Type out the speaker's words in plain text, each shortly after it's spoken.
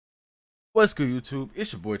What's good, YouTube?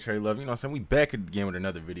 It's your boy TRELUVX. You know what I'm saying? We back again with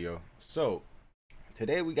another video. So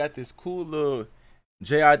today we got this cool little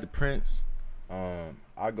J.I. the Prince.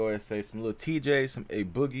 I'll go ahead and say some Lil Tjay, some A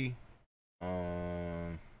Boogie.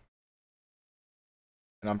 And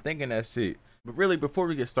I'm thinking that's it. But really, before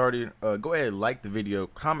we get started, go ahead and like the video,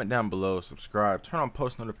 comment down below, subscribe, turn on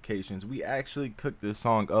post notifications. We actually cooked this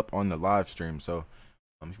song up on the live stream, so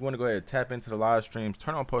if you want to go ahead and tap into the live streams,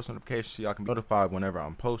 turn on post notifications so y'all can be notified whenever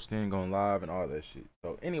I'm posting, going live, and all that shit.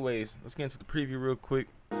 So anyways, let's get into the preview real quick.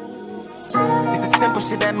 It's the simple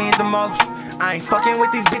shit that means the most. I ain't fucking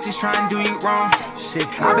with these bitches trying to do you wrong.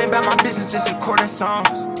 Shit, I've been about my business just recording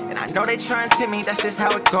songs. And I know they trying to me, that's just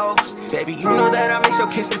how it goes. Baby, you know that I miss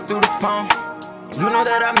your kisses through the phone. And you know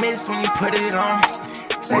that I miss when you put it on.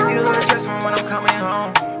 Sexy little dress from when I'm coming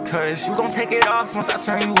home. Cause you gon' take it off once I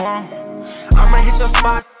turn you on. I'ma hit your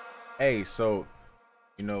spot. Hey, so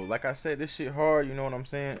you know, like I said, this shit hard, you know what I'm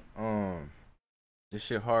saying? This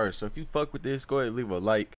shit hard. So if you fuck with this, go ahead and leave a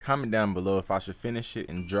like, comment down below if I should finish it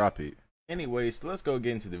and drop it. Anyways, so let's go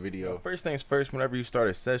get into the video. First things first, whenever you start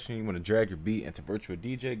a session, you want to drag your beat into virtual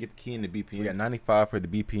DJ, get the key in the BPM. We got 95 for the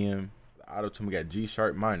BPM. The auto tune, we got G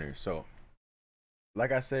sharp minor. So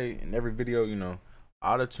like I say in every video, you know,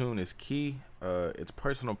 auto tune is key. It's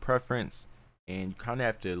personal preference, and you kind of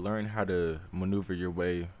have to learn how to maneuver your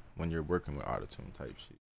way when you're working with auto tune type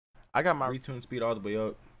shit. I got my retune speed all the way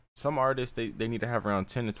up. Some artists they need to have around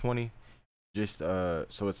 10 to 20, just so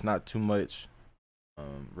it's not too much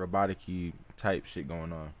robotic-y type shit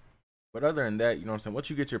going on. But other than that, you know what I'm saying, once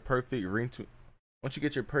you get your perfect retune, once you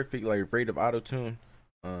get your perfect like rate of auto tune,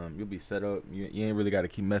 you'll be set up. You ain't really got to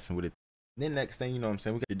keep messing with it. Then next thing, you know what I'm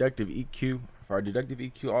saying, we got deductive EQ. For our deductive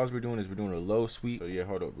EQ, all we're doing is we're doing a low sweep. So yeah,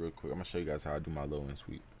 hold up real quick, I'm gonna show you guys how I do my low and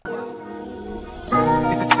sweep. It's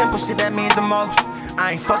the simple shit that means the most.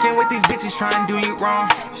 I ain't fucking with these bitches trying to do you wrong.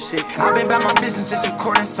 Shit, I've been about my business just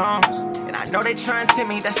recording songs. And I know they trying to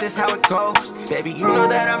me, that's just how it goes. Baby, you know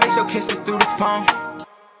that I miss your kisses through the phone.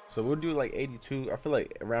 So we'll do like 82. I feel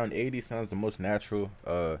like around 80 sounds the most natural.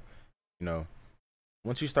 You know,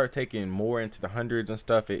 once you start taking more into the hundreds and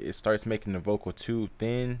stuff, it starts making the vocal too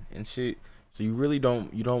thin and shit. So you really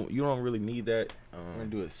don't really need that. I'm gonna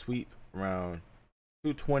do a sweep around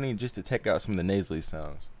 220 just to take out some of the nasally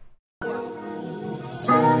sounds. It's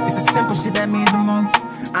the simple shit that means the most.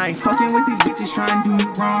 I ain't fucking with these bitches trying to do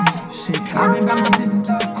me wrong. Shit, I've been about my business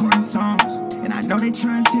just recording songs. And I know they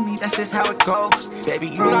trying to me, that's just how it goes. Baby,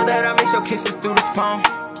 you know that I miss your kisses through the phone.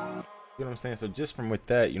 You know what I'm saying? So just from with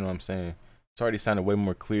that, you know what I'm saying, it's already sounded way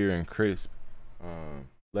more clear and crisp,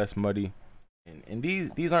 less muddy. And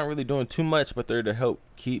these aren't really doing too much, but they're to help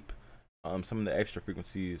keep some of the extra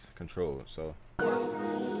frequencies controlled. So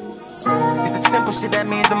it's the simple shit that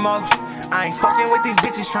means the most. I ain't fucking with these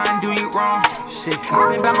bitches trying to do you wrong. Shit,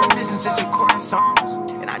 I've been about my business just recording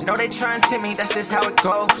songs. And I know they trying to me, that's just how it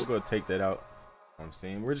goes. We're gonna take that out. You know what I'm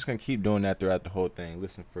saying, we're just gonna keep doing that throughout the whole thing.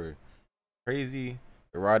 Listen for crazy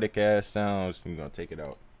erotic ass sounds, and you're gonna take it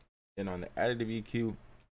out. Then on the additive EQ,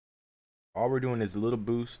 all we're doing is a little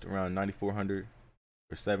boost around 9400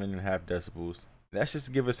 or 7.5 decibels. That's just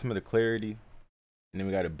to give us some of the clarity. And then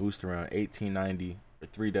we got a boost around 1890 or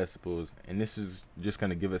 3 decibels, and this is just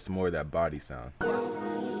gonna give us more of that body sound.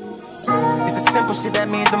 It's the simple shit that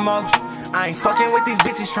means the most. I ain't fucking with these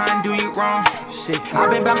bitches trying to do you wrong. Shit, I've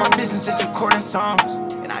been about my business just recording songs.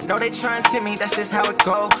 And I know they trying to me, that's just how it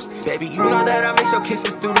goes. Baby, you know that I miss your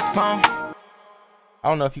kisses through the phone. I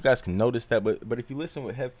don't know if you guys can notice that, but if you listen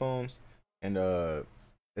with headphones, and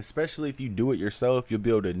especially if you do it yourself, you'll be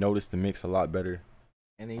able to notice the mix a lot better.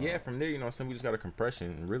 And then yeah, from there, you know, we just got a compression,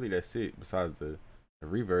 and really that's it, besides the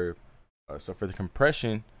reverb. So for the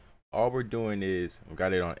compression, all we're doing is we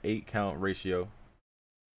got it on 8 count ratio.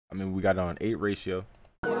 I mean, we got it on 8 ratio.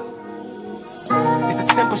 It's the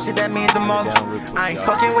simple shit that means the most. I ain't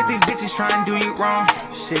fucking with these bitches trying to do you wrong.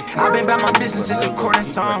 Shit, I've been about my business just recording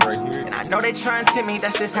songs. And I know they trying to me,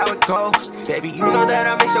 that's just how it goes. Baby, you know that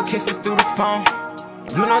I miss your kisses through the phone.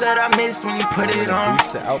 You know that I miss when you put it on.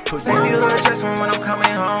 Sexy little dress from when I'm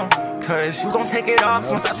coming home. Cause you gon' take it off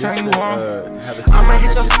once I turn you on. I'ma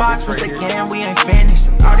hit your spots once again, we ain't finished.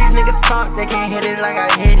 All these niggas talk, they can't hit it like I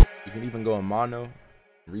hit it. You can even go in mono,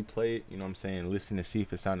 replay it, you know what I'm saying, listen to see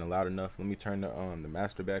if it's sounding loud enough. Let me turn the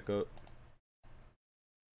master back up.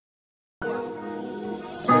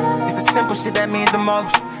 It's the simple shit that means the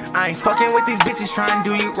most. I ain't fucking with these bitches trying to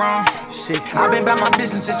do you wrong. Shit, I've been about my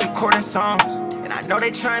business just recording songs. And I know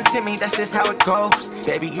they trying to me, that's just how it goes.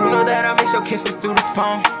 Baby, you know that I miss your kisses through the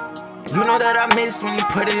phone. You know that I miss when you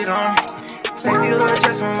put it on. Sexy little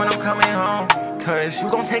dress from when I'm coming home. Cause you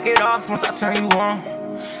gon' take it off once I turn you on.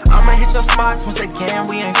 I'ma hit your spots once again,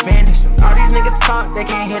 we ain't finished. All these niggas talk, they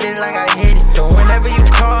can't hit it like I hit it. So whenever you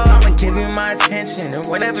call, I'ma give you my attention. And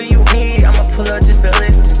whatever you need, I'ma pull up just to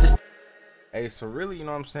listen. Hey, so really, you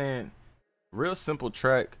know what I'm saying? Real simple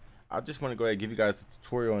track. I just want to go ahead and give you guys a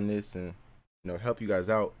tutorial on this and, you know, help you guys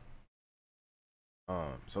out.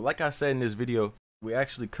 So like I said in this video, we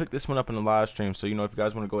actually cooked this one up in the live stream. So, you know, if you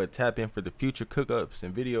guys want to go ahead and tap in for the future cook-ups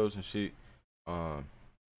and videos and shit,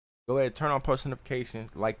 go ahead, turn on post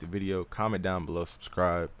notifications, like the video, comment down below,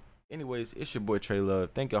 subscribe. Anyways, it's your boy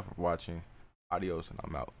TRELUVX. Thank y'all for watching. Adios, and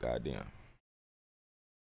I'm out. Goddamn.